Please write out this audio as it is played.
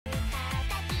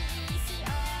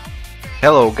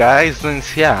Hello guys,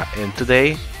 Donitz Hya, and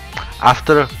today,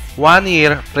 after 1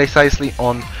 year, precisely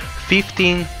on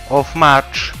 15th of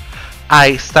March,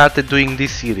 I started doing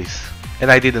this series, and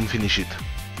I didn't finish it.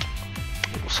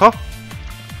 So,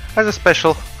 as a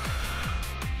special,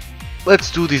 let's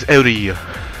do this every year.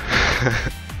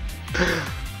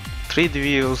 3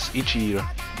 videos each year,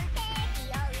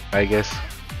 I guess.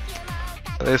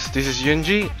 This is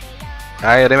Jeong.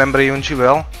 I remember Jeong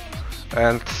well,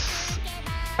 and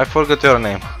I forgot your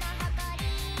name.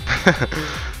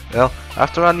 Well,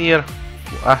 after one year,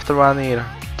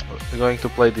 we're going to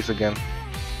play this again.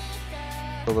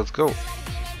 So let's go.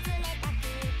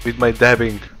 With my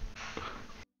dabbing.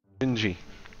 Jeong.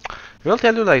 We'll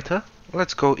tell you later.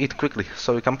 Let's go eat quickly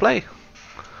so we can play.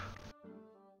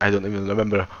 I don't even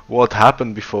remember what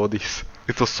happened before this.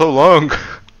 It was so long.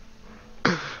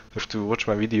 Have to watch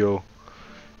my video.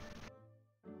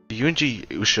 Jeong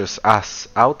ushers us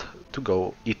out to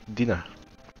go eat dinner.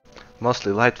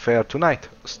 Mostly light fare tonight.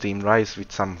 Steamed rice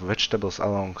with some vegetables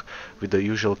along with the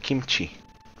usual kimchi.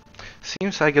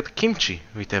 Seems I get kimchi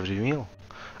with every meal.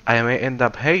 I may end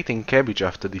up hating cabbage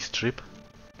after this trip.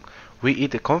 We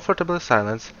eat a comfortable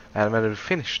silence, and when we're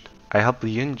finished, I help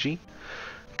Jeong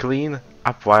clean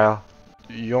up while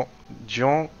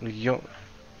Jeong.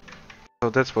 So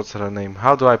that's what's her name.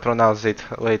 How do I pronounce it?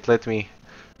 Wait, let me.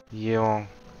 Jeong.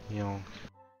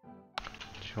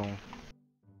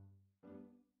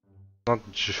 Not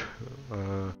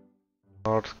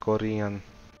North Korean.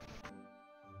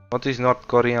 What is North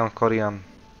Korean? Korean.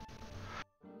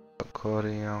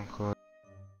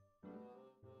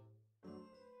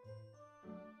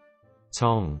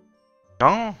 Jeong.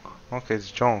 Jeong? Okay,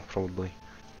 it's Jeong probably.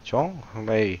 Jeong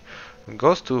May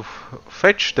goes to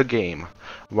fetch the game.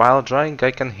 While drawing,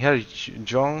 I can hear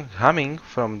Jeong humming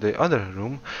from the other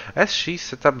room as she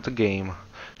set up the game.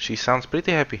 She sounds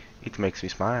pretty happy. It makes me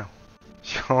smile.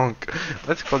 Jeong.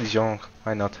 Let's call it Jeong.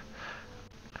 Why not?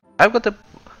 I got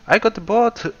the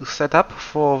board set up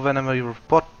for whenever you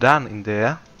report done in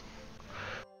there.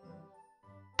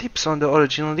 Tips on the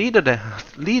original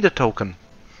leader token.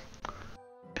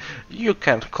 You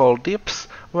can't call dips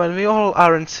when we all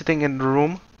aren't sitting in the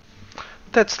room.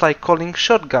 That's like calling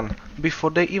shotgun before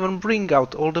they even bring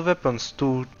out all the weapons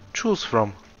to choose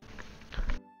from.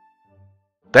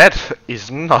 That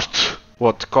is not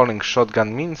what calling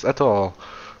shotgun means at all.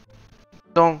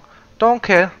 Don't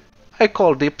care. I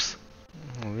call dips.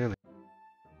 Oh, really?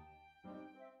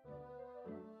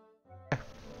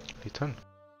 Return.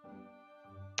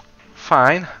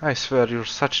 Fine. I swear you're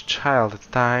such a child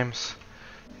at times.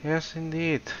 Yes,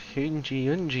 indeed.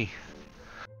 Jeong.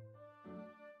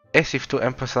 As if to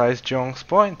emphasize Jeong's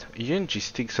point, Jeong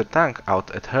sticks her tongue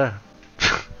out at her.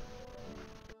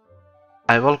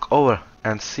 I walk over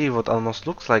and see what almost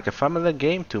looks like a familiar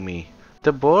game to me.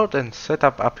 The board and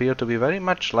setup appear to be very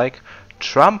much like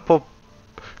Trumpopoly.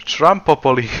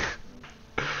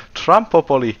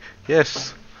 Trumpopoly,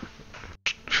 yes.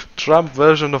 Trump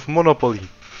version of Monopoly.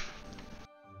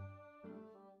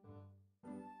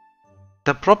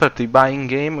 The property buying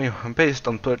game based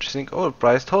on purchasing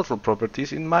overpriced hotel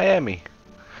properties in Miami.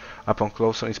 Upon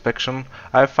closer inspection,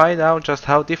 I find out just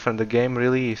how different the game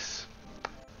really is.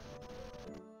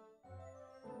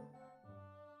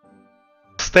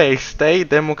 Stay,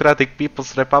 Democratic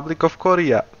People's Republic of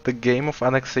Korea, the game of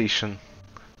annexation.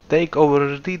 Take over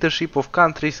the leadership of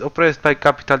countries oppressed by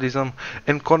capitalism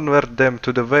and convert them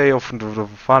to the way of the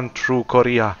one true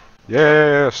Korea.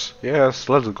 Yes,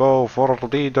 let's go for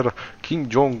leader Kim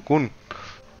Jong-un.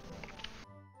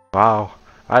 Wow,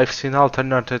 I've seen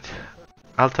alternate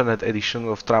edition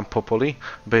of Trumpopoly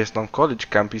based on college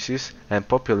campuses and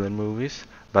popular movies,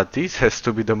 but this has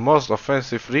to be the most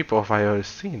offensive rip-off I've ever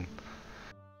seen.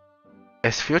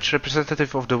 As future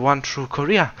representative of the one true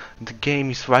Korea, the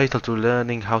game is vital to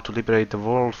learning how to liberate the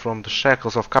world from the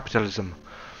shackles of capitalism.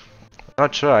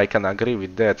 Not sure I can agree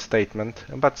with that statement,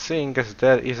 but seeing as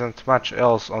there isn't much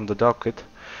else on the docket,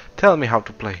 tell me how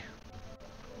to play.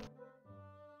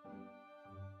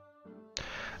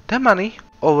 The money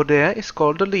over there is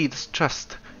called the leader's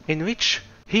trust, in which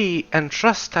he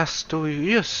entrusts us to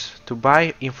use to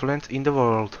buy influence in the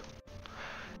world.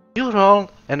 You roll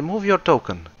and move your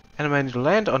token, and when you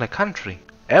land on a country,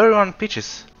 everyone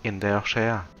pitches in their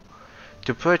share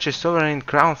to purchase sovereign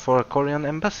crown for a Korean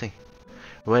embassy.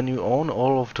 When you own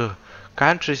all of the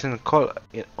countries in a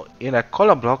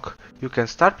color block, you can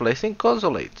start placing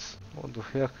consulates. What the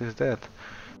heck is that?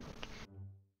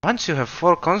 Once you have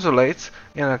 4 consulates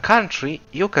in a country,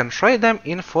 you can trade them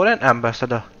in for an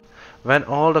ambassador. When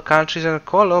all the countries in a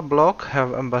color block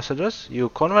have ambassadors, you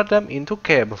convert them into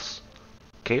cables.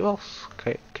 cables?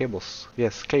 Cables.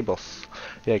 Yes, cables.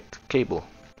 Yeah, cable.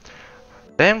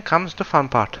 Then comes the fun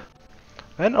part.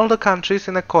 When all the countries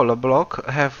in a color block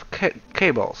have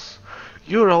cables,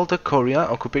 you roll the Korean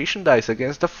occupation dice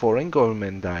against the foreign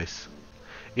government dice.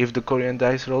 If the Korean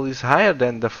dice roll is higher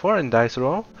than the foreign dice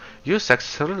roll, you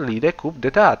successfully lead a coup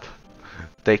d'etat,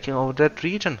 taking over that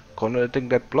region, converting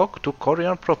that block to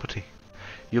Korean property.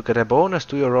 You get a bonus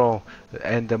to your roll,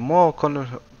 and the more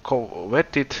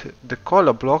coveted the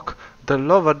color block, the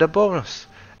lower the bonus,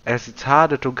 as it's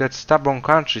harder to get stubborn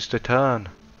countries to turn.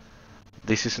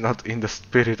 This is not in the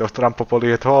spirit of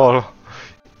Trumpopoly at all.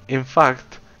 In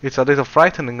fact, it's a little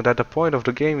frightening that the point of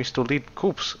the game is to lead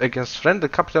coups against friendly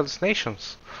capitalist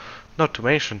nations. Not to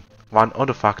mention one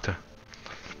other factor.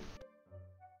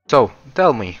 So,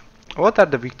 tell me, what are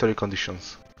the victory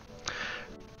conditions?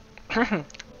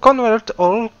 Convert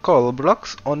all color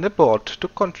blocks on the board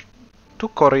to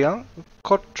Korean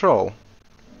control.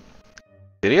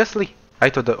 Seriously? I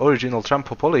thought the original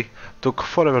Trumpopoly took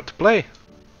forever to play.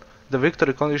 The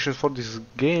victory conditions for this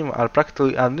game are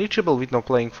practically unreachable with no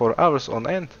playing for hours on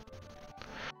end.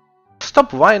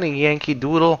 Stop whining, Yankee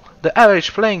Doodle. The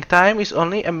average playing time is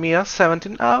only a mere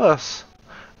 17 hours.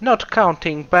 Not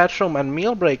counting bathroom and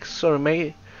meal breaks,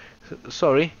 sorry,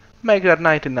 make that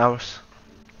 19 hours.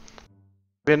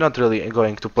 We're not really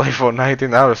going to play for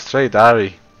 19 hours straight, are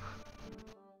we?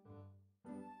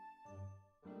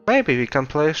 Maybe we can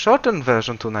play a shortened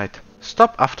version tonight.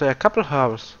 Stop after a couple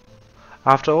hours.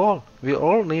 After all, we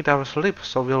all need our sleep,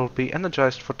 so we'll be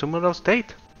energized for tomorrow's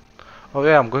date. Oh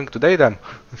yeah, I'm going to date them.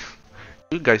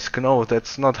 You guys know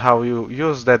that's not how you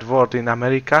use that word in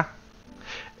America.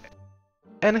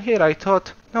 And here I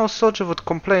thought no soldier would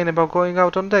complain about going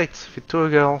out on dates with two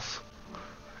girls.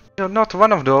 You're not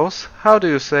one of those. How do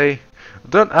you say?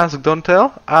 Don't ask, don't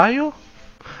tell, are you?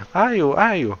 Are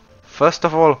you? First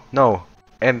of all, no.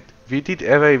 And we did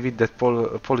away with that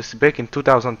policy back in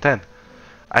 2010.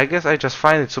 I guess I just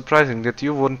find it surprising that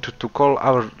you wanted to call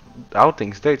our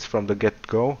outings dates from the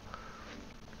get-go.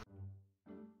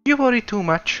 You worry too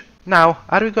much. Now,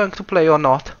 are we going to play or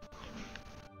not?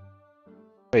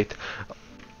 Wait,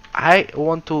 I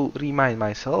want to remind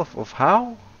myself of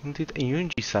how did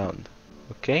Yunji sound,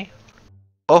 okay?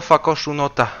 Ofa koshu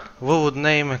nota, would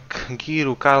name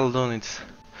Giru Karl Donitz.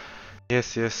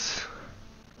 Yes.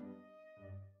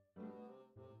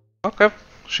 Okay.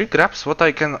 She grabs what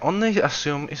I can only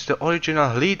assume is the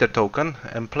original leader token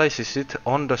and places it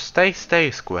on the stay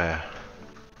square.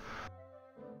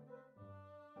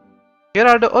 Here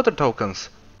are the other tokens.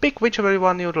 Pick whichever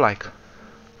one you'd like.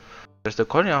 There's the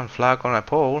Korean flag on a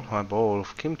bowl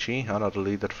of kimchi, another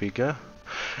leader figure,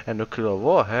 a nuclear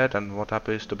warhead, and what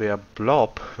appears to be a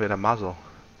blob with a muzzle.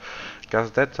 Guess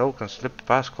that token slipped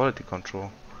past quality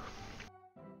control.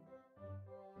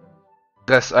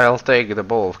 Guess I'll take the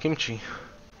bowl of kimchi.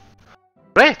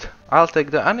 Great! I'll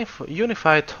take the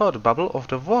unified thought bubble of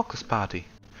the Workers' Party.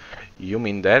 You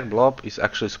mean that blob is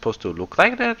actually supposed to look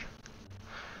like that?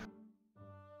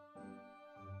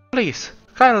 Please,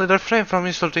 kindly refrain from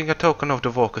insulting a token of the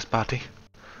Workers' Party.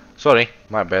 Sorry,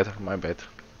 my bad.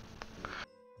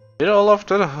 We're all off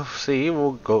to see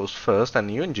who goes first, and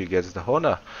Yunji gets the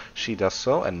honor. She does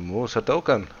so and moves her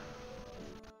token.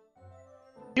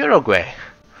 Uruguay.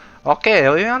 Okay,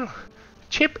 everyone.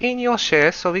 Chip in your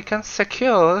shares so we can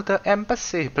secure the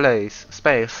embassy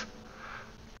space.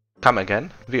 Come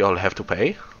again, we all have to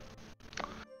pay.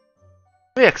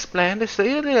 We explained this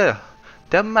earlier.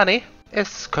 The money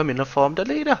is coming from the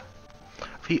leader.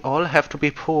 We all have to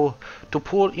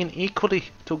pull in equally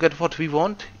to get what we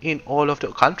want in all of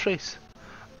the countries.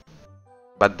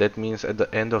 But that means at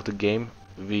the end of the game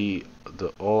we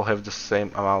all have the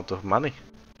same amount of money.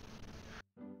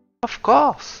 Of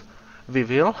course. We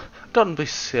will. Don't be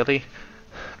silly.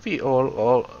 We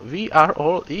are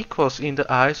all equals in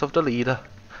the eyes of the leader.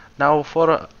 Now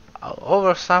fork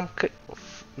over some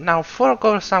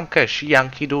cash,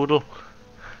 Yankee Doodle.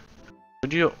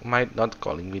 Would you mind not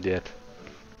calling me that?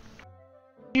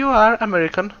 You are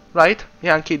American, right,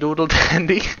 Yankee Doodle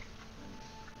Dandy?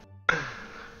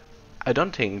 I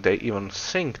don't think they even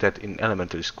think that in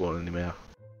elementary school anymore.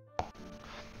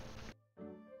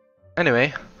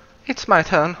 Anyway, it's my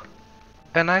turn.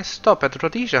 And I stop at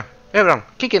Rhodesia. Everyone,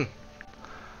 kick in!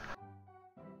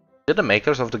 Did the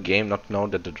makers of the game not know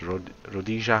that the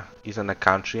Rhodesia isn't a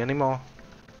country anymore?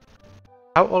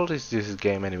 How old is this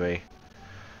game anyway?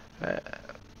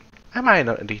 A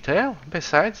minor detail.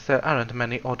 Besides, there aren't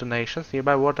many other nations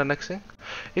nearby worth annexing.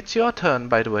 It's your turn,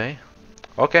 by the way.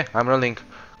 Okay, I'm rolling.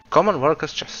 Common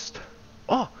Workers Chest.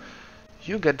 Oh,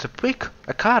 you get to pick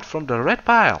a card from the red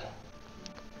pile.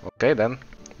 Okay then.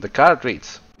 The card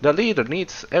reads, The leader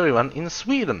needs everyone in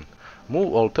Sweden.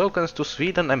 Move all tokens to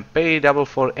Sweden and pay double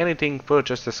for anything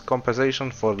purchased as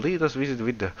compensation for leader's visit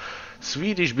with the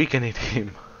Swedish bikini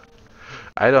team.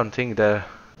 I don't think there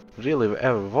really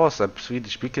ever was a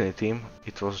Swedish bikini team.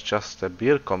 It was just a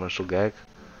beer commercial gag.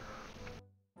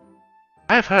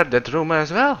 I've heard that rumor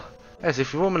as well. As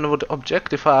if women would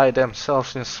objectify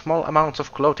themselves in small amounts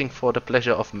of clothing for the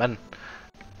pleasure of men.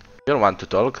 You don't want to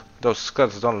talk. Those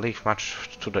skirts don't leave much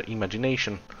to the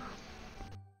imagination.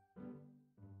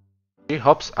 She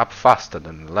hops up faster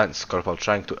than the Lance Corporal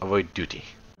trying to avoid duty.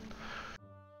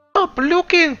 Stop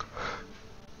looking!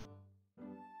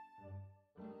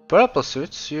 Purple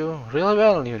suits you really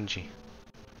well, Yunji.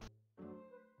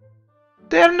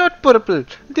 They're not purple,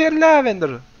 they're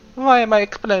lavender. Why am I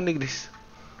explaining this?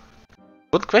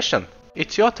 Good question.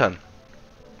 It's your turn.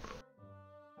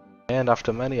 And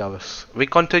after many hours, we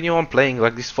continue on playing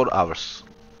like this for hours.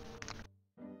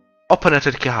 Open at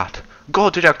the guard. Go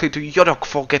directly to Yorok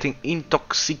for getting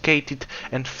intoxicated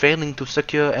and failing to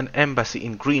secure an embassy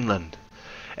in Greenland.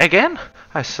 Again?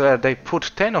 I swear they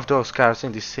put 10 of those cars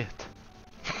in this set.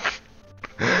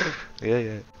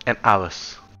 yeah. And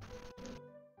hours.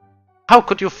 How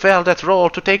could you fail that role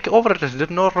to take over the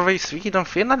Norway, Sweden,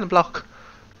 Finland bloc?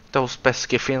 Those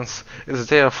pesky Finns. It's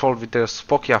their fault with their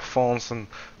Spokia phones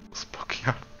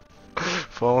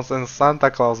and Santa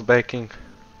Claus backing.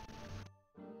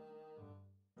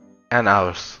 And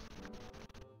hours.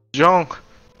 Jeong,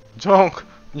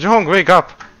 wake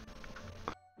up!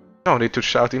 No need to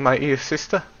shout in my ear,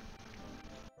 sister.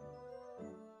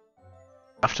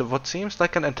 After what seems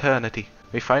like an eternity,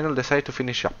 we finally decide to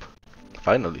finish up.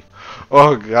 Finally.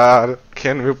 Oh god,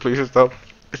 can we please stop?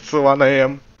 It's 1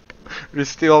 AM. We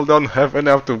still don't have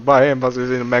enough to buy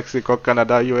embassies in Mexico,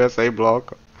 Canada, USA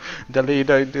bloc. The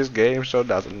leader in this game sure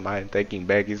doesn't mind taking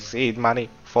back his seed money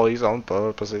for his own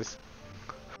purposes.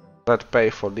 That pay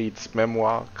for Leeds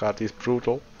memoir card is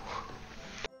brutal.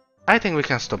 I think we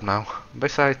can stop now.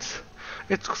 Besides,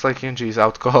 it looks like Yunji is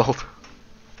out cold.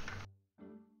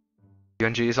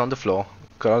 Yunji is on the floor,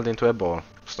 curled into a ball,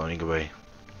 snoring away.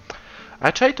 I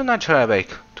try to nudge her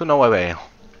awake, to no avail.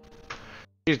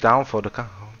 She's down for the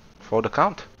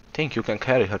count. Think you can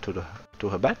carry her to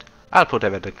her bed? I'll put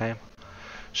her at the game.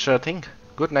 Sure thing.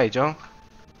 Good night, Jeong.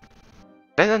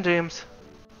 Pleasant dreams.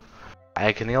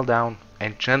 I can kneel down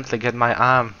and gently get my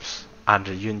arms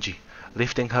under Yunji,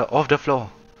 lifting her off the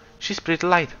floor. She's pretty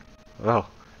light. Well,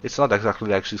 it's not exactly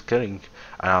like she's carrying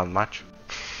around much.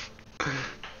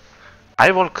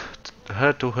 I walked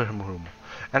her to her room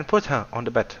and put her on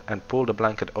the bed and pulled the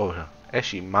blanket over her as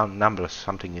she mumbles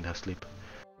something in her sleep.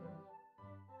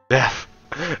 Death,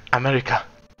 America,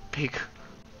 pig,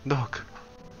 dog.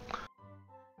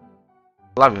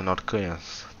 Love you, North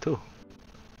Koreans, too.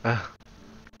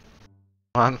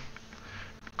 One,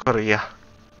 Korea,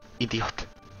 idiot.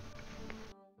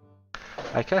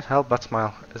 I can't help but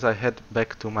smile as I head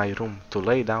back to my room to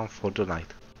lay down for the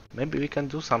night. Maybe we can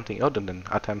do something other than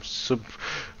attempt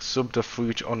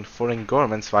subterfuge on foreign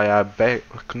governments via a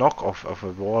knock-off of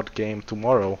a board game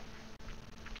tomorrow.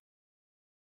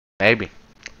 Maybe.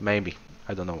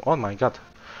 I don't know. Oh my god.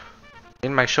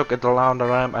 In my shock at the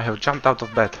alarm, I have jumped out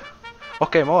of bed.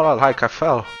 Okay, more like I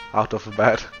fell out of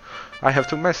bed. I have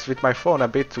to mess with my phone a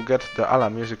bit to get the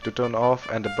alarm music to turn off,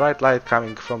 and the bright light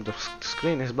coming from the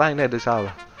screen is blinding at this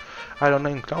hour. I don't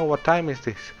even know what time is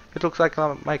this. It looks like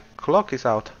my clock is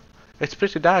out. It's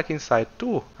pretty dark inside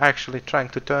too. Actually trying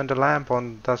to turn the lamp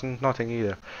on does nothing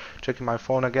either. Checking my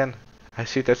phone again. I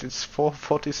see that it's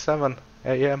 4:47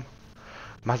 AM.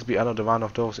 Must be another one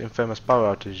of those infamous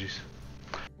power outages.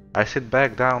 I sit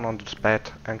back down on the bed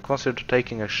and consider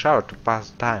taking a shower to pass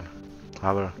the time.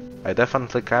 However, I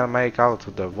definitely can make out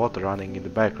the water running in the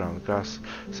background because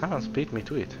someone's beat me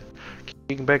to it.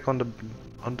 Kicking back on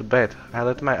the bed, I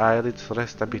let my eyelids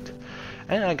rest a bit,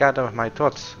 and I gather my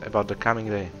thoughts about the coming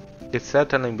day. It's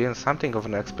certainly been something of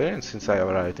an experience since I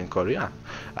arrived in Korea.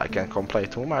 I can't complain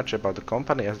too much about the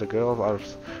company as the girls are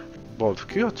both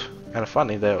cute and fun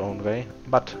in their own way,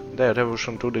 but their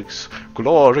devotion to this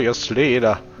glorious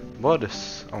leader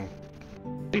borders on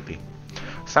creepy.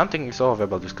 Something is off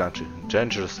about this country,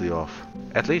 dangerously off.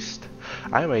 At least,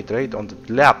 I made raid on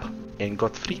the lab and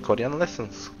got free Korean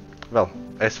lessons. Well,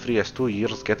 as free as 2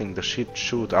 years getting the shit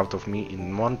shoot out of me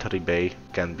in Monterey Bay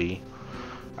can be.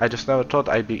 I just never thought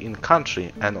I'd be in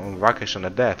country and on vacation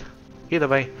at that. Either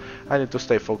way, I need to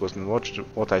stay focused and watch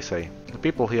what I say. The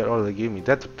people here already give me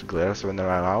death glares when they're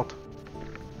out.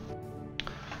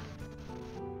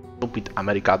 Stupid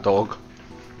America dog.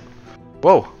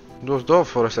 Whoa, it was dove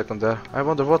for a second there. I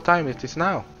wonder what time it is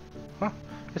now. Huh,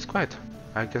 it's quiet.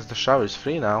 I guess the shower is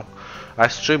free now. I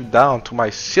strip down to my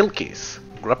silkies,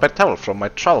 grab a towel from my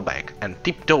travel bag, and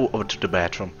tiptoe over to the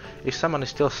bathroom. If someone is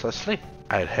still asleep,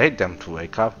 I'd hate them to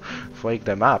wake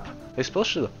them up.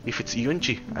 Especially if it's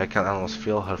Yunji. I can almost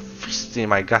feel her fist in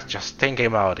my gut just thinking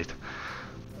about it.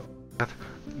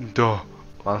 The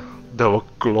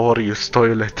glorious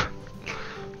toilet.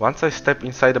 Once I step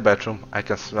inside the bathroom, I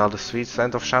can smell the sweet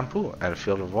scent of shampoo and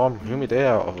feel the warm, humid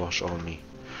air wash over me.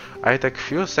 I take a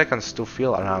few seconds to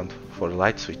feel around for the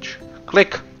light switch.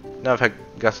 Click! Now I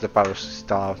guess the power is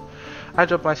still out. I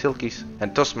drop my silkies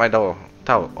and toss my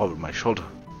towel over my shoulder.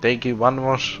 Taking one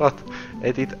more shot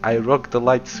at it, I rock the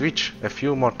light switch a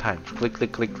few more times. Click,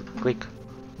 click, click, click.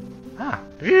 Ah,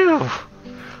 phew!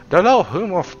 The low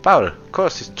hum of power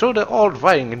courses through the old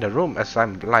wiring in the room as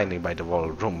I'm lying by the wall,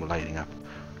 room lighting up.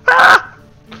 Ah!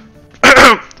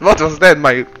 What was that?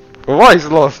 My voice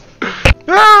lost.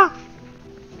 Ah!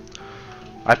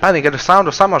 I panic at the sound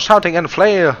of someone shouting and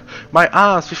flail my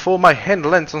arms before my hand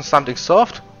lands on something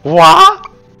soft.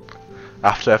 What?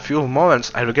 After a few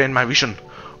moments, I regain my vision.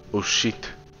 Oh shit.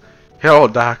 Hello,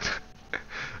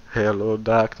 Hello,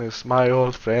 darkness, my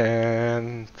old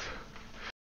friend.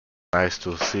 Nice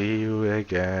to see you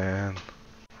again.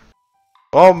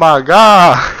 Oh my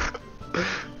god!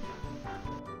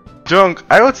 Jeong,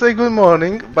 I would say good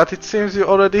morning, but it seems you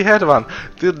already had one.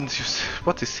 Didn't you?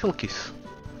 What is silkies?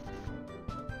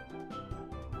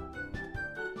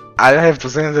 I have to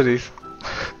censor this.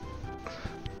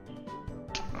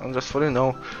 Just for you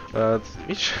know,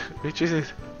 which is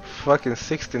it? Fucking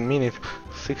 16 minutes.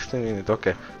 16 minutes.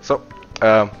 Okay. So,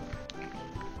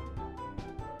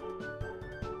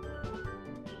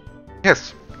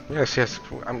 yes.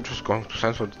 I'm just going to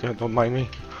censor it. Don't mind me.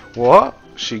 What?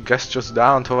 She gestures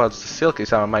down towards the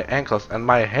silkies around my ankles and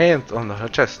my hand on her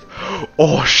chest.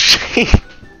 Oh shit!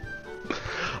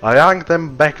 I yanked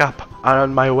them back up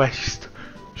around my waist.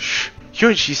 Shh,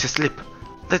 Yunji's asleep.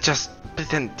 Let's just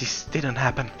pretend this didn't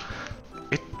happen.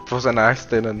 It was an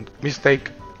accident, mistake.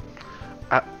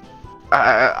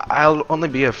 I'll only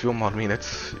be a few more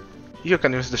minutes. You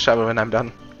can use the shower when I'm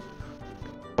done.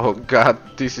 Oh god,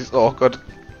 this is awkward.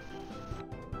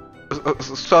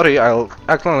 Sorry, I'll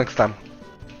call next time.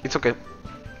 It's okay.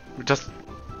 Just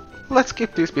let's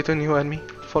keep this between you and me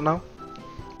for now.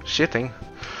 Shitting.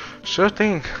 Sure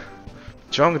thing.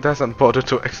 Jeong doesn't bother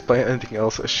to explain anything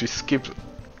else as she skips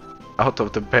out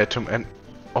of the bedroom and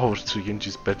over to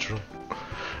Yunji's bedroom.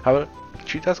 However,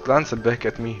 she does glance back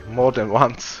at me more than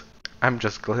once. I'm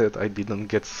just glad I didn't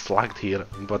get slugged here,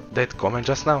 but that comment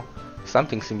just now,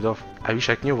 something seemed off. I wish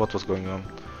I knew what was going on.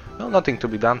 Well, nothing to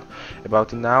be done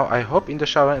about it now. I hop in the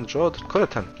shower and draw the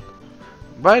curtain.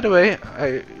 By the way,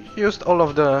 I used all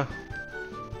of the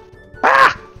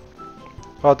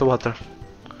hot water.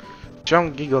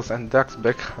 Jeong giggles and ducks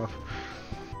back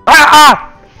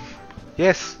up.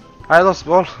 Yes, I lost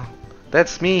ball.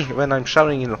 That's me when I'm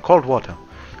showering in cold water.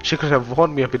 She could have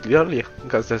warned me a bit earlier,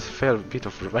 because there's a fair bit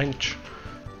of revenge.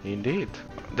 Indeed.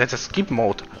 That's a skip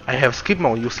mode. I have skip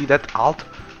mode. You see that? Alt?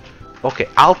 Okay,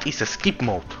 Alt is a skip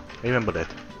mode. Remember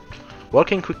that.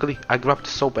 Working quickly, I grab the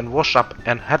soap and wash up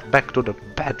and head back to the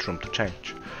bedroom to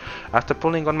change. After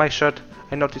pulling on my shirt,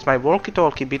 I notice my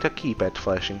walkie-talkie bit a keypad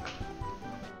flashing.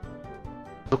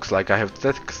 Looks like I have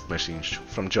text message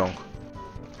from Jeong.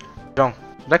 Jeong,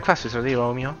 breakfast is ready,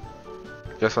 Romeo.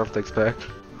 Just I'll text back.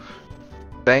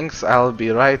 Thanks, I'll be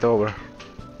right over.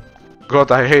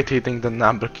 God, I hate hitting the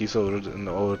number keys over and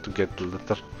over to get the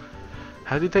letter.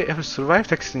 How did I ever survive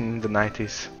texting in the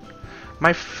 90s?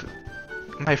 My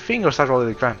fingers are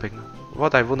already cramping.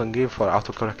 What I wouldn't give for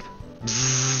autocorrect.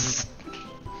 Bzzz.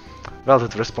 Well,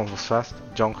 that response was fast.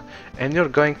 Jeong, and you're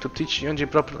going to teach Yunji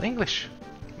proper English?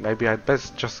 Maybe I'd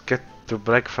best just get to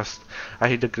breakfast. I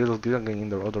hear the griddle gurgling in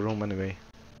the other room anyway.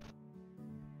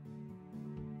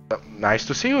 Nice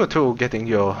to see you two getting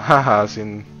your ha-has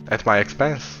in at my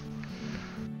expense.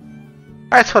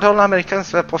 I thought all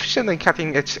Americans were proficient in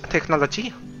cutting-edge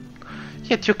technology.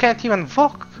 Yet you can't even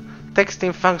walk.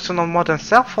 Texting function on modern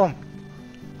cell phone.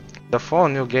 The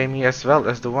phone you gave me as well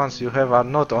as the ones you have are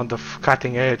not on the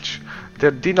cutting edge.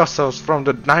 They're dinosaurs from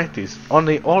the 90s.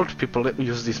 Only old people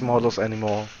use these models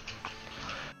anymore.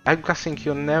 I'm guessing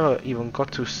you never even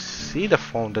got to see the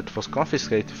phone that was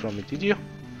confiscated from me, did you?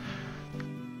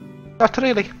 Not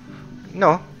really.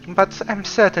 No, but I'm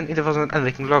certain it wasn't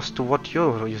anything close to what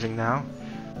you're using now.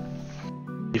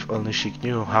 If only she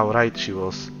knew how right she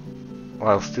was,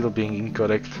 while still being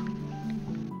incorrect.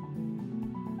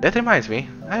 That reminds me,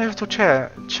 I have to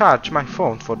charge my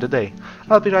phone for the day.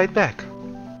 I'll be right back.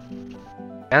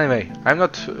 Anyway, I'm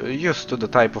not used to the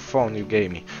type of phone you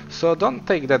gave me, so don't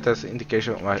take that as an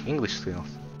indication of my English skills.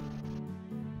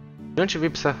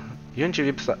 whips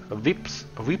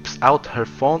out her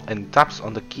phone and taps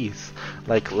on the keys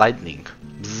like lightning.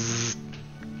 Bzzz.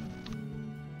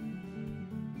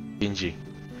 Yunji.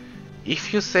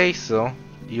 If you say so.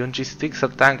 Yunji sticks her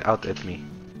tongue out at me.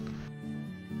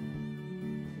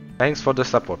 Thanks for the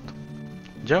support.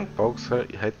 Jeong pokes her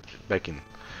head back in.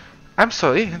 I'm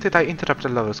sorry, did I interrupt a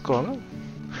lover's call?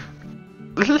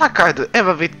 Like I'd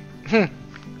ever be...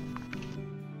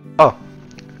 Oh.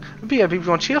 Be a bit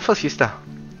more cheerful, sister.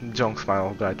 Jeong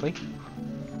smiled brightly.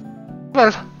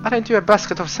 Well, aren't you a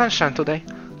basket of sunshine today?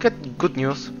 Get good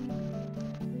news.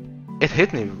 It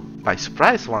hit me by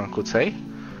surprise, one could say.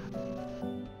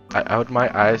 I out my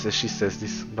eyes as she says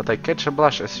this, but I catch a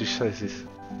blush as she says this.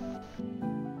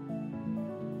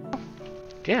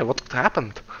 Yeah, what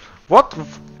happened? What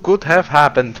could have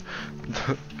happened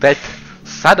that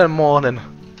sudden morning?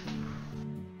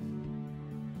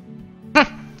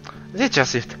 That's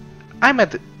just it.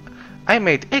 I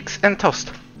made eggs and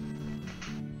toast.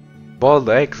 Boiled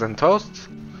eggs and toast?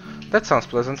 That sounds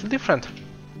pleasantly different.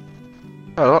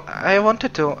 Well, I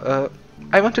wanted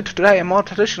to try a more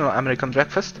traditional American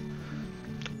breakfast.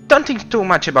 Don't think too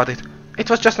much about it. It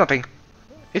was just nothing.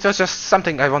 It was just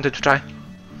something I wanted to try.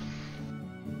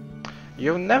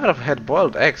 You've never had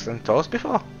boiled eggs and toast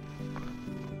before?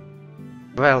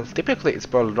 Well, typically it's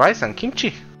boiled rice and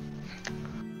kimchi.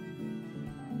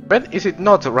 When is it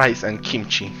not rice and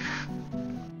kimchi?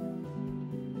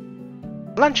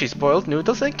 Lunch is boiled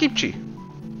noodles and kimchi.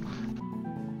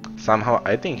 Somehow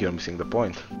I think you're missing the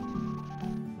point.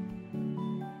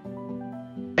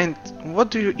 And what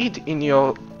do you eat in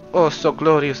your oh so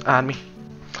glorious army?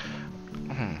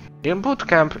 In boot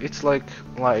camp it's like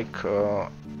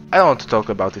I don't want to talk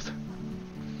about it.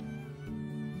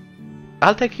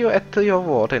 I'll take you at your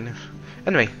word and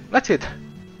anyway, that's it.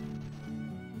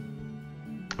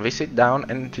 We sit down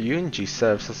and Yunji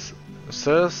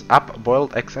serves up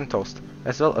boiled eggs and toast,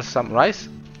 as well as some rice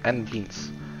and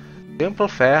beans. Simple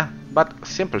fare, but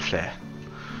simple fare.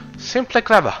 Simply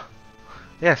clever.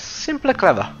 Yes, simply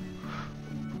clever.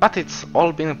 But it's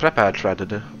all been prepared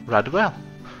rather well.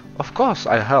 Of course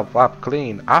I help up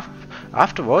clean up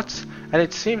afterwards, and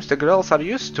it seems the girls are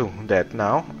used to that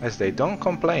now, as they don't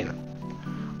complain.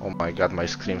 Oh my god, my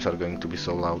screams are going to be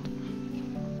so loud.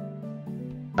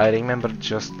 I remember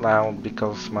just loud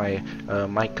because my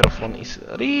microphone is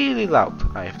really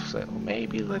loud. I have said,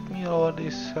 maybe let me lower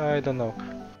this, I don't know.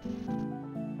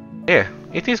 Yeah,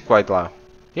 it is quite loud.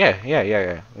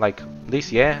 Yeah. Like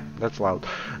this, yeah, that's loud.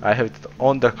 I have it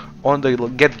on the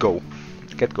get-go.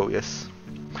 Get-go, yes.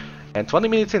 And 20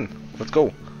 minutes in, let's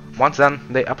go. Once done,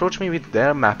 they approach me with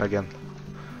their map again.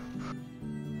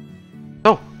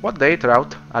 So, what date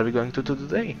route are we going to do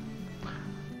today?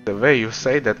 The way you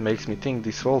say that makes me think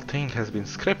this whole thing has been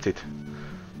scripted.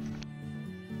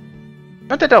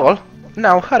 Not at all.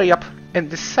 Now hurry up and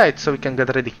decide so we can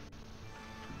get ready.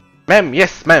 Ma'am,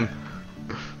 yes, ma'am.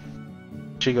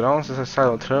 She groans as I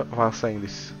silence her while saying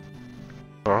this.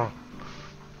 Oh.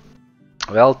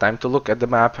 Well, time to look at the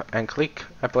map and click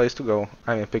a place to go.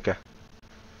 I mean, pick a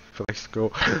place to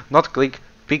go. Not click,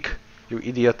 pick, you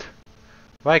idiot.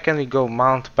 Why can't we go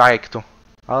Mount Bike to?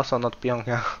 Also not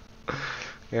Pyongyang.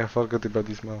 Yeah, I forgot about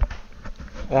this map.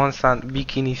 Onsan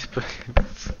bikini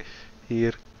sprays.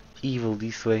 Here, evil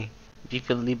this way. We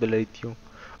will liberate you.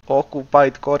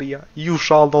 Occupied Korea, you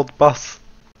shall not pass.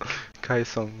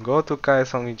 Kaesong, go to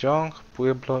Kaesong with Jeong,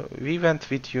 Pueblo. We went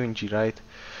with Yunji, right?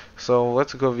 So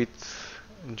let's go with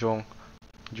Jeong.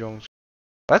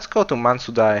 Let's go to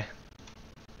Mansudae.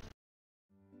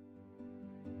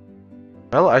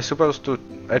 Well, I suppose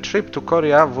a trip to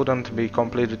Korea wouldn't be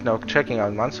complete without checking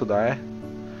out Mansudae.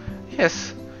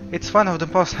 Yes, it's one of the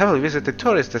most heavily visited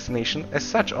tourist destinations. As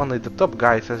such, only the top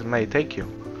guides may take you.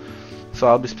 So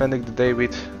I'll be spending the day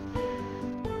with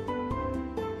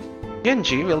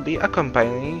Yunji will be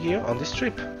accompanying you on this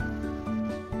trip.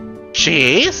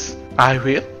 She is? I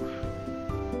will.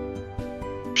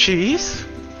 She is?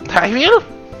 I will?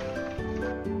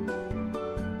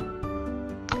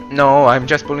 No, I'm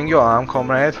just pulling your arm,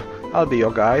 comrade. I'll be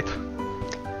your guide.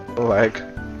 Like,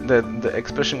 the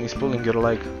expression is pulling your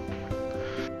leg.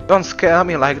 Don't scare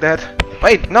me like that.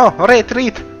 Wait, no,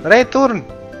 retreat, return.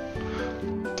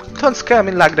 Don't scare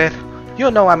me like that. You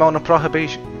know I'm on a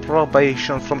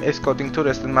probation from escorting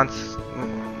tourists in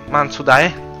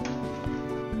Mansudae.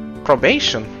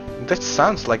 Probation? That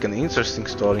sounds like an interesting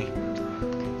story.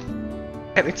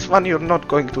 And it's one you're not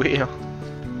going to hear.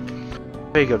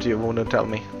 Figured you wouldn't tell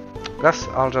me. Guess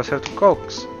I'll just have to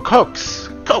coax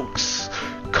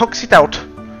it out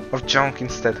of junk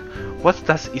instead. What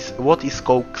is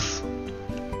coax?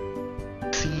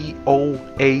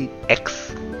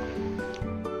 C-O-A-X.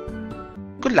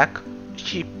 Good luck.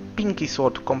 She pinky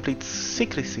sword completes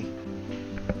secrecy.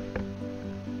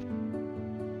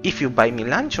 If you buy me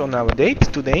lunch on our date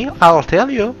today, I'll tell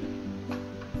you.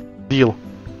 Deal.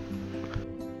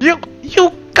 You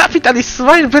capitalist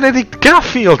swine, Benedict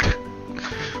Garfield!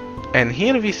 And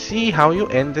here we see how you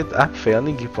ended up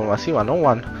failing Diplomacy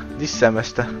 101 this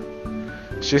semester.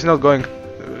 She's not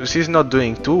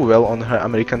doing too well on her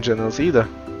American generals either.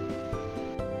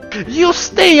 You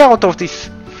stay out of this!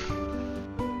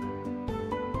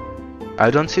 I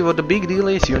don't see what the big deal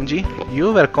is, Yoonji.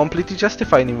 You were completely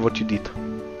justified in what you did.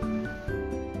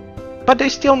 But they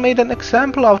still made an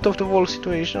example out of the whole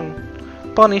situation.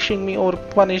 Punishing me or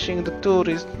punishing the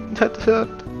tourists. That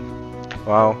hurt.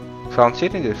 Wow, sounds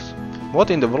serious.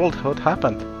 What in the world had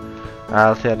happened?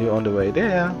 I'll tell you on the way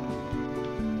there.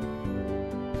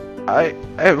 I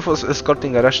was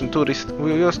escorting a Russian tourist who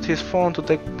used his phone to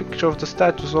take a picture of the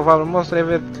statues of our most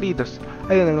revered leaders.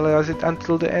 I didn't realize it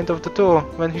until the end of the tour.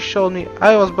 When he showed me,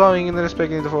 I was bowing and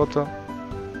respecting the photo.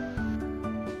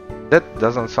 That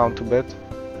doesn't sound too bad.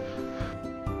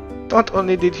 Not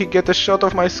only did he get a shot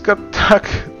of my skirt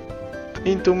tucked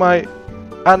into my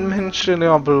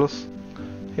unmentionables,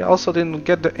 he also didn't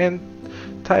get the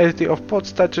entirety of both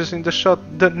statues in the shot.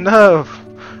 The nerve!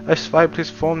 I swiped his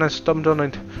phone and stomped on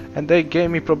it, and they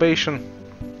gave me probation.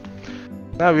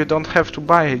 Now you don't have to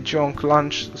buy Jeong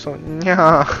lunch, so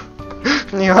nya.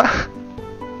 Nya.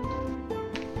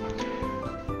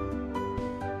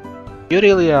 You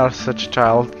really are such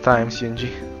child times,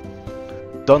 Yoonji.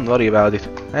 Don't worry about it.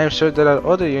 I am sure there are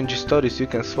other Yoonji stories you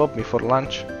can swap me for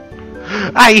lunch.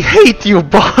 I hate you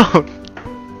both!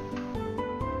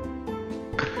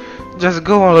 Just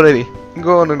go already.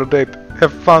 Go on a date.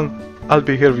 Have fun. I'll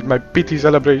be here with my pity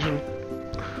celebration.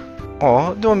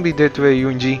 Oh, don't be that way,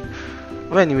 Yoonji.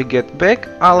 When we get back,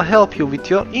 I'll help you with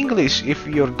your English if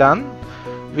you're done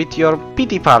with your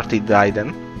pity party,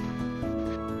 Dryden.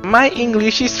 My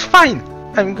English is fine.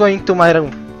 I'm going to my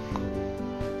room.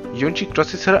 Yoonji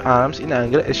crosses her arms in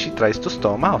anger as she tries to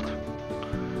storm out.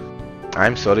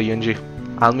 I'm sorry, Yoonji.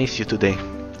 I'll miss you today.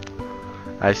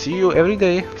 I see you every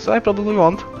day, so I probably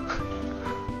won't.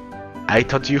 I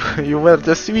thought you were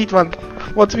the sweet one.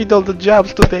 What's with all the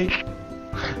jobs today?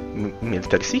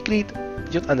 Military secret.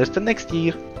 You'll understand next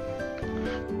year.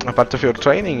 A part of your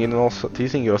training in also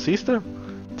teasing your sister?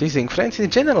 Teasing friends in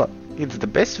general. It's the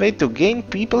best way to gain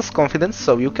people's confidence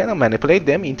so you can manipulate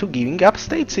them into giving up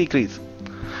state secrets.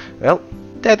 Well,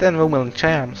 that and woman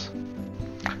charms.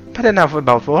 But enough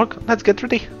about work, let's get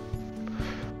ready.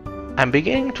 I'm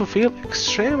beginning to feel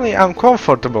extremely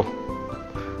uncomfortable.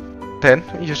 Then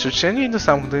you should change into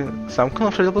some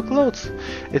comfortable clothes.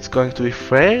 It's going to be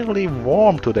fairly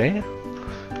warm today.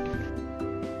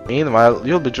 Meanwhile,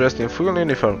 you'll be dressed in full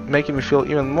uniform, making me feel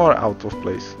even more out of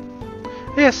place.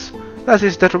 Yes, that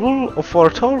is the rule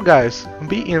for tour guys.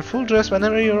 Be in full dress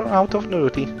whenever you're out of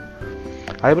duty.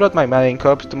 I brought my Marine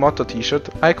Corps motto t-shirt.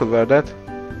 I could wear that.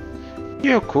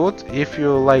 You could, if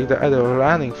you like the idea of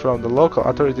running from the local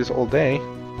authorities all day.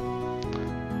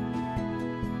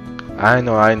 I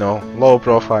know, low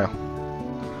profile.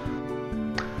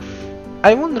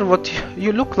 I wonder what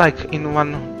you look like in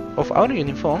one of our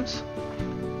uniforms.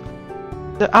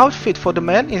 The outfit for the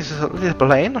man is a little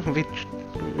plain,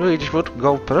 which would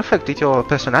go perfect with your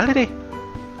personality.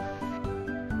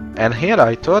 And here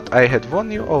I thought I had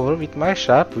won you over with my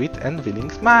sharp wit and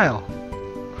willing smile.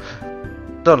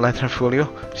 Don't let her fool you,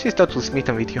 she's totally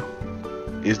smitten with you.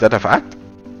 Is that a fact?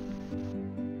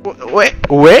 Wait,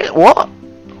 what?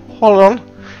 Hold on,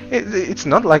 it's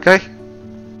not like I...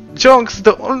 Jeong's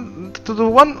the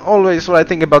one always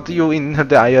writing about you in her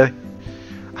diary.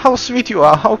 How sweet you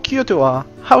are, how cute you are,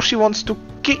 how she wants to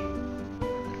kick...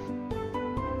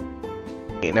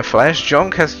 In a flash,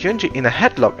 Jeong has Yoonji in a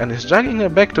headlock and is dragging her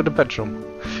back to the bedroom.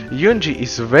 Yoonji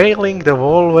is wailing the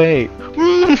whole way.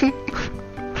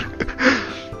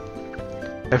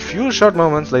 A few short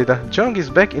moments later, Jeong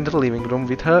is back in the living room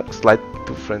with her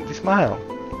slightly friendly smile.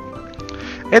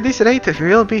 At this rate,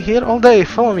 we'll be here all day,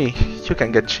 follow me. You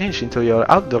can get changed into your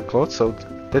outdoor clothes so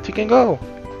that we can go.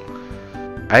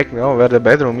 I know where the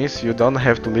bedroom is, you don't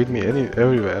have to lead me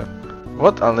everywhere.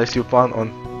 What, unless you plan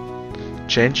on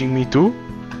changing me too?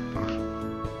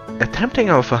 A tempting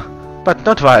offer, but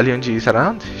not while Yoonji is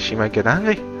around, she might get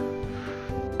angry.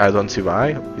 I don't see why,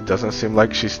 it doesn't seem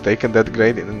like she's taken that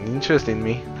great an interest in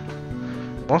me.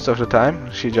 Most of the time,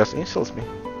 she just insults me.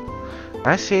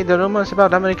 I see the rumors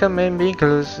about American men being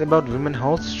careless about women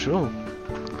holds true.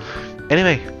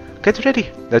 Anyway, get ready,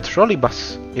 that trolley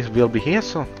bus will be here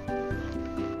soon.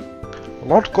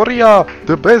 Lord Korea,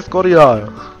 the best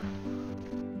Korea!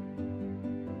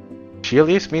 She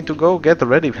leaves me to go get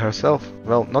ready herself.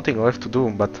 Well, nothing left to do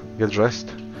but get dressed.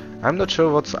 I'm not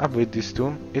sure what's up with these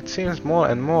two. It seems more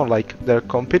and more like they're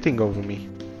competing over me.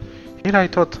 Here I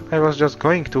thought I was just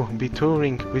going to be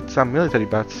touring with some military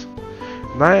bats.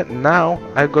 Now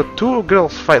I've got two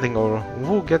girls fighting over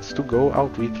who gets to go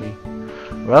out with me.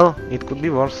 Well, it could be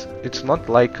worse. It's not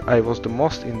like I was the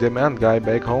most in-demand guy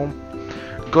back home.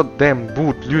 Goddamn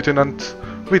boot lieutenant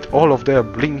with all of their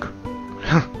bling.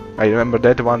 I remember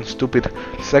that one stupid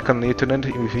second lieutenant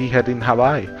we had in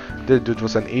Hawaii. That dude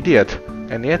was an idiot,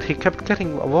 and yet he kept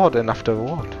getting award and after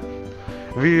award.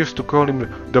 We used to call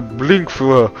him the blink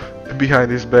filler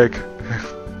behind his back.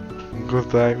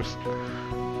 Good times.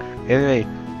 Anyway,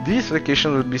 this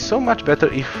vacation would be so much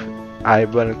better if I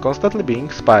weren't constantly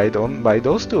being spied on by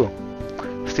those two.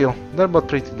 Still, they're both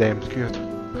pretty damn cute.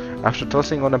 After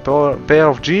tossing on a pair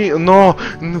of jeans— no,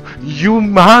 you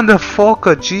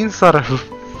motherfucker, jeans are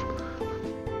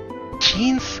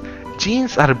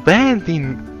jeans are banned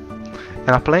in— and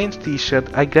a plain t-shirt,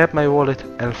 I grab my wallet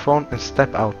and phone and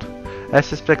step out. As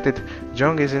suspected,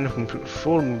 Jeong is in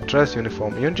full dress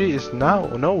uniform. Yoonji is now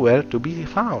nowhere to be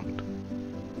found.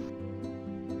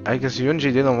 I guess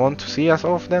Yoonji didn't want to see us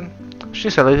off then.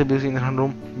 She's a little busy in her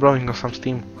room, blowing off some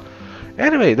steam.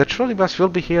 Anyway, the trolley bus will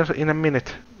be here in a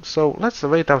minute, so let's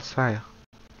wait outside.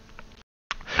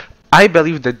 I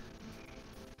believe that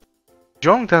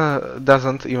Jeong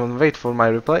doesn't even wait for my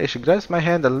reply. She grabs my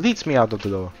hand and leads me out of the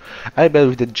door. I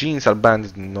believe that jeans are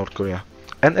banned in North Korea.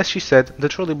 And as she said, the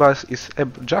trolley bus is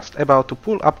just about to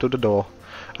pull up to the door.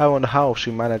 I wonder how she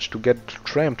managed to get the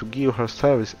tram to give her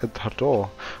service at her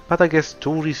door. But I guess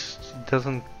tourist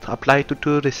doesn't apply to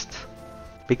tourists.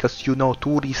 Because you know,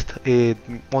 tourist,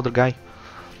 other guy,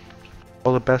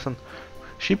 other person.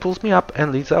 She pulls me up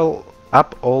and leads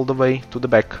up all the way to the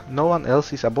back. No one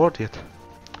else is aboard yet.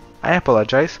 I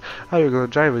apologize. Our regular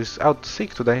driver is out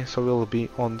sick today, so we'll be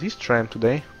on this tram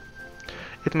today.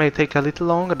 It may take a little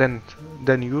longer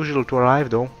than usual to arrive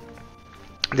though.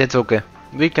 That's okay.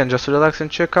 We can just relax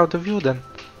and check out the view then.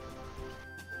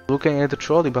 Looking at the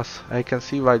trolley bus, I can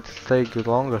see why it takes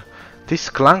longer.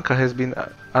 This clunker has been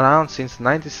around since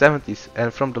 1970s,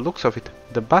 and from the looks of it,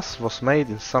 the bus was made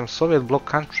in some Soviet bloc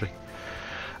country.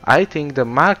 I think the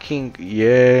marking—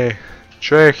 yeah,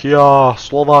 Czechia,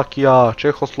 Slovakia,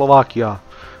 Czechoslovakia.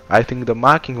 I think the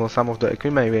marking on some of the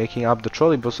equipment making up the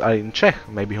trolley bus are in Czech,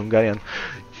 maybe Hungarian.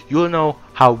 You know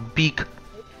how big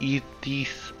it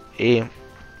is.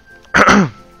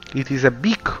 It is a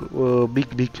big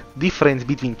difference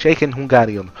between Czech and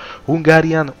Hungarian.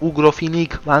 Hungarian,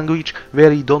 Ugro-Finnic language,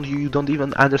 where you don't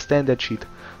even understand that shit.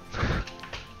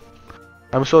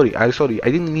 I'm sorry. I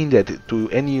didn't mean that to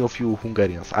any of you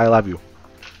Hungarians. I love you.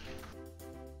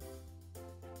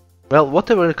 Well,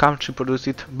 whatever country produced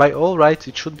it, by all rights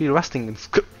it should be rusting in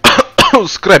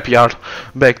scrapyard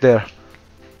back there.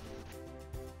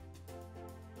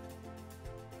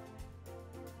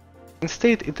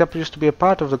 Instead, it appears to be a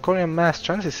part of the Korean mass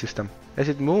transit system. As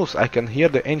it moves, I can hear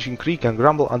the engine creak and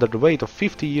grumble under the weight of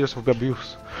 50 years of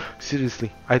abuse.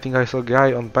 Seriously, I think I saw a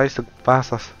guy on bicycle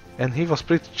pass us, and he was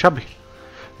pretty chubby.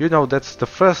 You know, that's the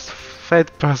first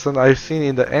fat person I've seen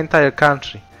in the entire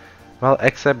country. Well,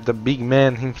 except the big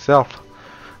man himself.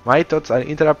 My thoughts are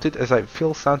interrupted as I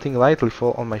feel something lightly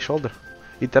fall on my shoulder.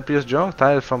 It appears Jeong,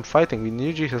 tired from fighting with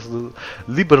Yuji, has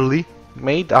liberally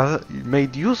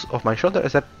made use of my shoulder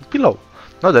as a pillow.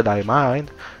 Not that I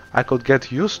mind. I could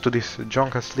get used to this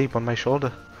Jeong asleep on my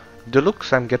shoulder. The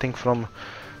looks I'm getting from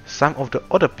some of the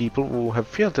other people who have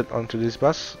filtered onto this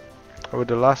bus over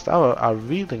the last hour are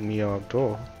wheeling me out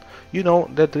door. You know,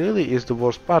 that really is the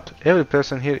worst part. Every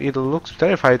person here either looks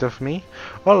terrified of me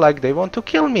or like they want to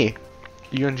kill me.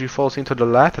 Yoonji falls into the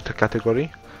latter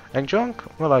category. And Jeong,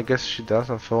 well, I guess she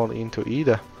doesn't fall into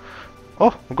either.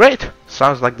 Oh, great!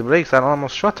 Sounds like the brakes are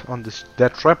almost shot on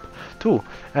that trap too.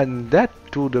 And that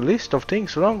to the list of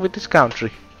things wrong with this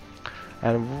country.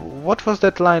 And what was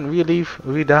that line? We live,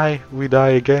 we die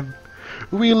again.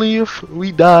 We live,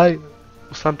 we die.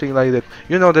 Something like that.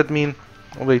 You know that mean?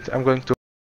 Wait, I'm going to...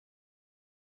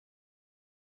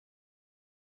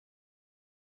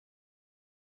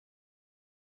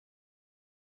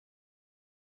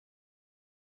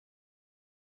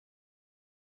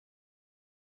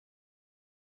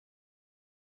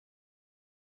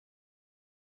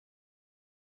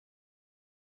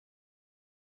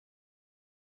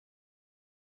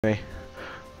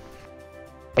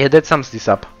 Yeah, that sums this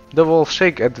up. The walls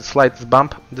shake at the slightest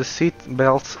bump, the seat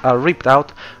belts are ripped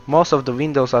out, most of the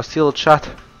windows are sealed shut.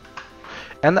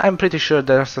 And I'm pretty sure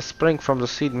there's a spring from the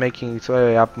seat making its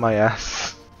way up my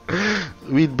ass.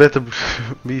 We'd better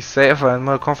be safer and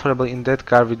more comfortable in that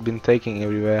car we've been taking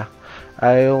everywhere.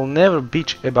 I'll never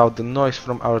bitch about the noise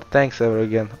from our tanks ever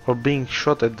again, or being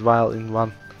shot at while in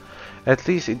one. At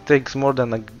least it takes more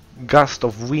than a gust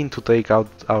of wind to take out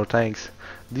our tanks.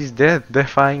 This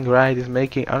death-defying ride is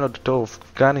making another tour of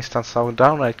Afghanistan sound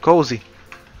downright cozy.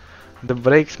 The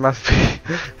brakes must be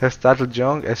have startled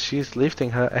Jeong as she is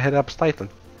lifting her head up slightly.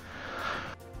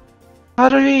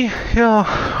 Are we? Yeah.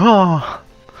 Oh.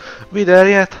 We there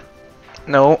yet?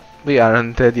 No, we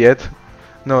aren't dead yet.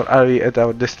 Nor are we at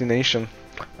our destination.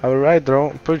 Our ride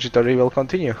through Purgatory will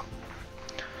continue.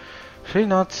 She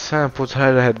nods and puts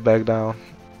her head back down.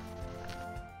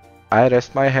 I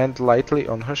rest my hand lightly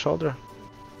on her shoulder.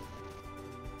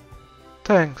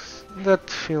 Thanks, that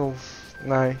feels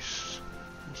nice.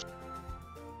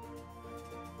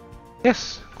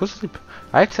 Yes, good sleep.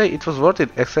 I'd say it was worth it,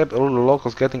 except all the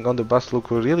locals getting on the bus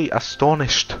look really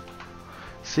astonished.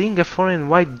 Seeing a foreign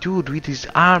white dude with his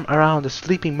arm around a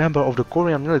sleeping member of the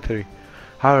Korean military.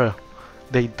 However,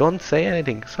 they don't say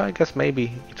anything, so I guess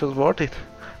maybe it was worth it.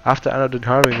 After another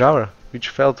harrowing hour, which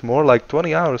felt more like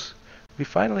 20 hours, we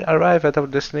finally arrive at our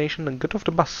destination and get off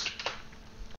the bus.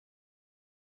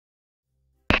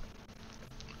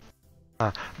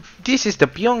 This is the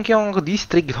Pyongyang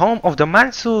district home of the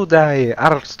Mansudai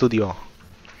Art Studio.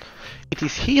 It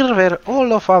is here where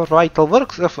all of our vital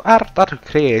works of art are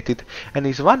created, and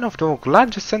is one of the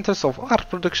largest centers of art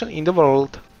production in the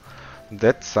world.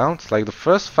 That sounds like the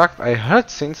first fact I heard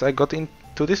since I got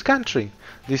into this country.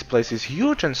 This place is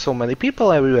huge and so many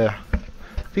people everywhere.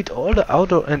 With all the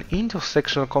outdoor and indoor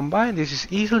section combined, this is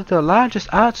easily the largest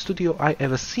art studio I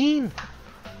ever seen.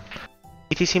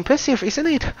 It is impressive, isn't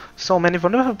it? So many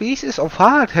wonderful pieces of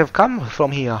art have come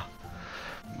from here.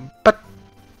 But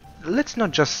let's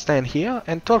not just stand here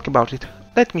and talk about it.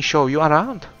 Let me show you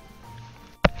around.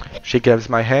 She grabs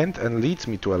my hand and leads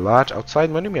me to a large outside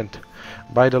monument.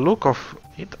 By the look of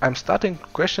it, I'm starting to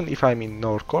question if I'm in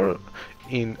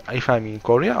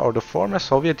Korea or the former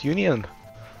Soviet Union.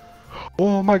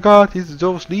 Oh my God, it's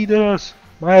those leaders,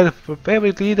 my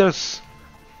favorite leaders.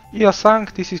 Il-sung,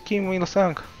 this is Kim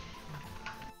Il-sung.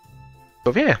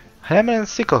 So yeah, hammer and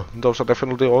sickle, those are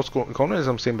definitely old school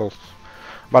communism symbols.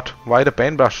 But why the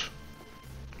paintbrush?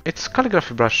 It's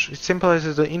calligraphy brush. It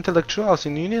symbolizes the intellectuals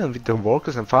in union with the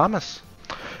workers and farmers.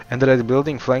 And the red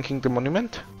building flanking the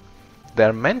monument? They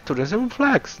are meant to resemble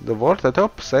flags. The word at the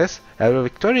top says "Ever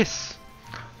victorious."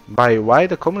 By why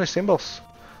the communist symbols?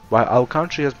 While our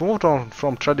country has moved on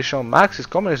from traditional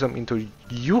Marxist communism into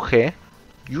Juche,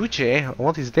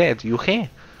 what is that? Juche?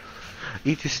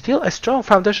 It is still a strong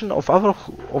foundation of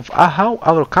how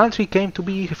our country came to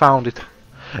be founded.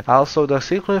 Also, the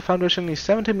circular foundation is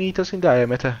 70 meters in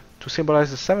diameter, to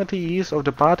symbolize the 70 years of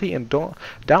the party and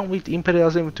down with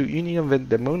imperialism to union when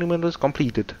the monument was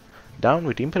completed. Down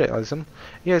with imperialism?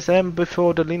 Yes, and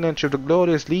before the lineage of the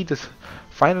glorious leaders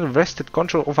finally wrested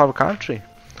control of our country.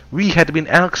 We had been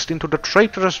annexed into the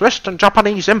traitorous Western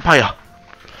Japanese Empire.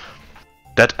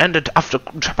 That ended after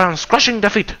Japan's crushing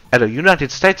defeat at the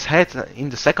United States head in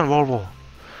the Second World War.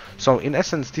 So in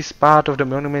essence, this part of the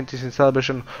monument is in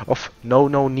celebration of No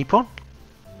Nippon?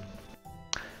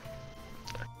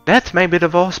 That may be the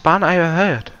worst pun I ever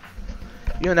heard.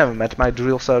 You never met my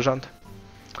drill sergeant.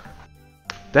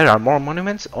 There are more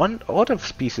monuments on other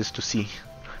species to see.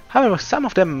 However, some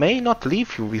of them may not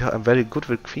leave you with a very good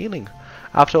feeling.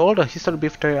 After all, the history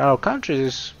between our countries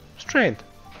is strained.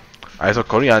 I thought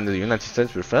Korea and the United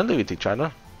States were friendly with each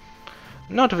other.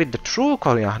 Not with the true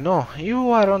Korea, no. You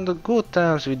are on the good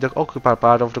terms with the occupied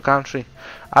part of the country.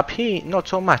 Up here, not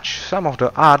so much. Some of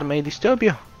the art may disturb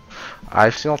you.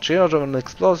 I've seen children and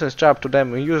explosives strapped to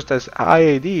them used as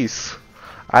IEDs.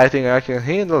 I think I can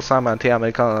handle some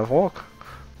anti-American work.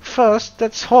 First,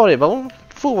 that's horrible.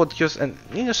 Who would use an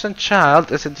innocent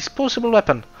child as a disposable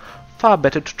weapon? Far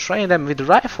better to train them with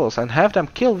rifles and have them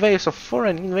kill waves of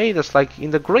foreign invaders like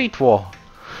in the Great War.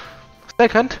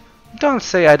 Second, don't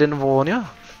say I didn't warn you.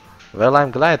 Well, I'm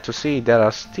glad to see there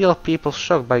are still people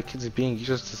shocked by kids being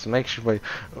used as makeshift way.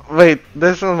 Wait,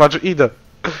 that's not much either.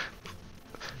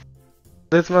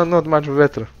 That's not much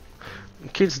better.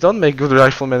 Kids don't make good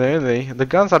riflemen anyway. The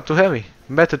guns are too heavy.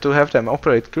 Better to have them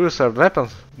operate cruiser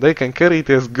weapons. They can carry it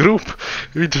as group,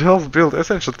 which helps build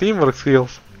essential teamwork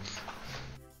skills.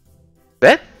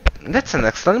 That's an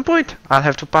excellent point. I'll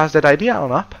have to pass that idea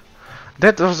on up.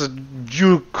 That was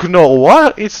you know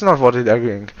what? It's not worth it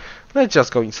arguing. Let's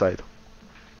just go inside.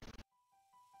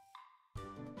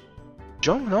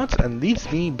 Jeong nods and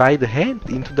leads me by the hand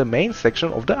into the main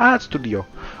section of the art studio.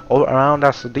 All around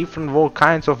us are different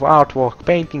kinds of artwork,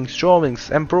 paintings,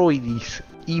 drawings, embroideries,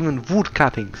 even wood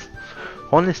cuttings.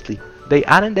 Honestly, they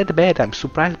aren't that bad. I'm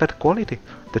surprised by the quality.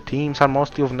 The themes are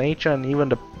mostly of nature and even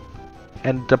the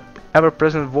and the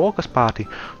ever-present workers' party,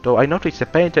 though I noticed a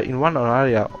painter in one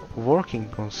area working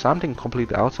on something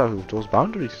completely outside of those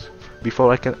boundaries,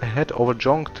 before I can head over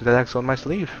Jeong to relax on my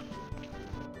sleeve.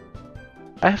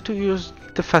 I have to use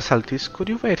the facilities. Could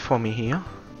you wait for me here?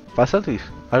 Facilities?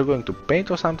 Are you going to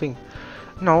paint or something?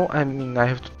 No, I mean I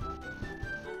have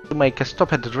to make a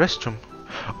stop at the restroom.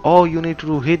 Oh, you need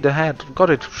to hit the head.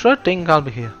 Got it. Sure thing, I'll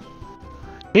be here.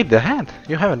 Hit the head?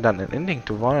 You haven't done anything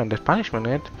to warrant that punishment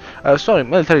yet. Sorry,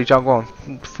 military jargon.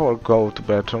 For go to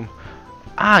bathroom.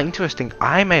 Ah, interesting.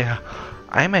 I may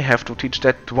have to teach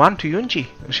that one to Yunji.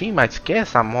 She might scare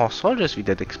some more soldiers with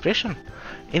that expression.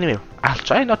 Anyway, I'll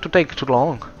try not to take too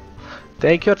long.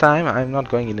 Take your time, I'm not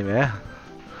going anywhere.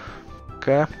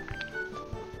 Okay.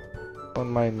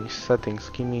 Don't mind these settings,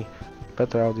 give me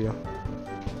better audio.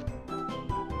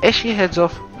 As she heads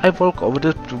off, I walk over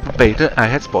the painter I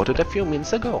had spotted a few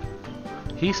minutes ago.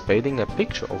 He's painting a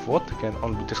picture of what can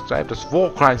only be described as war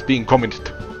crimes being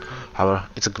committed. However,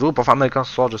 it's a group of American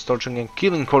soldiers torturing and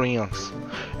killing Koreans.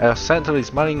 A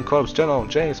centralist Marine Corps General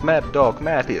James Mad Dog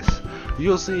Mattis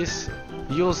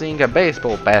using a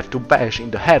baseball bat to bash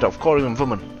in the head of Korean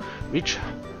woman, which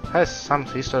has some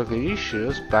historical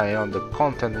issues beyond the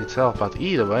content itself, but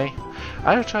either way,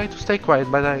 I try to stay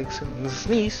quiet, but I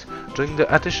sneeze during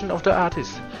the attention of the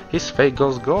artist. His face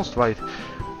goes ghost white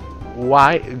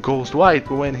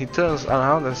when he turns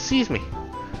around and sees me.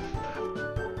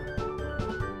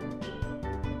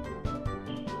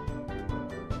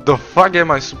 The fuck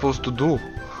am I supposed to do?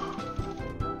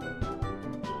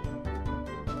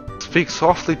 Speak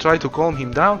softly, try to calm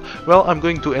him down. Well, I'm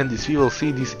going to end this. We will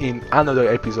see this in another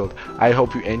episode. I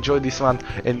hope you enjoyed this one,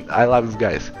 and I love you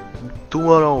guys.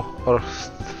 Tomorrow or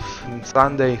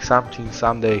Sunday,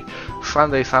 someday,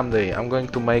 I'm going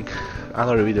to make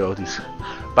another video of this.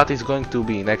 But it's going to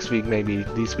be next week, maybe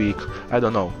this week, I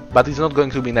don't know. But it's not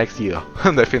going to be next year,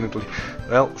 definitely.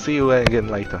 Well, see you again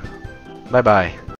later. Bye bye.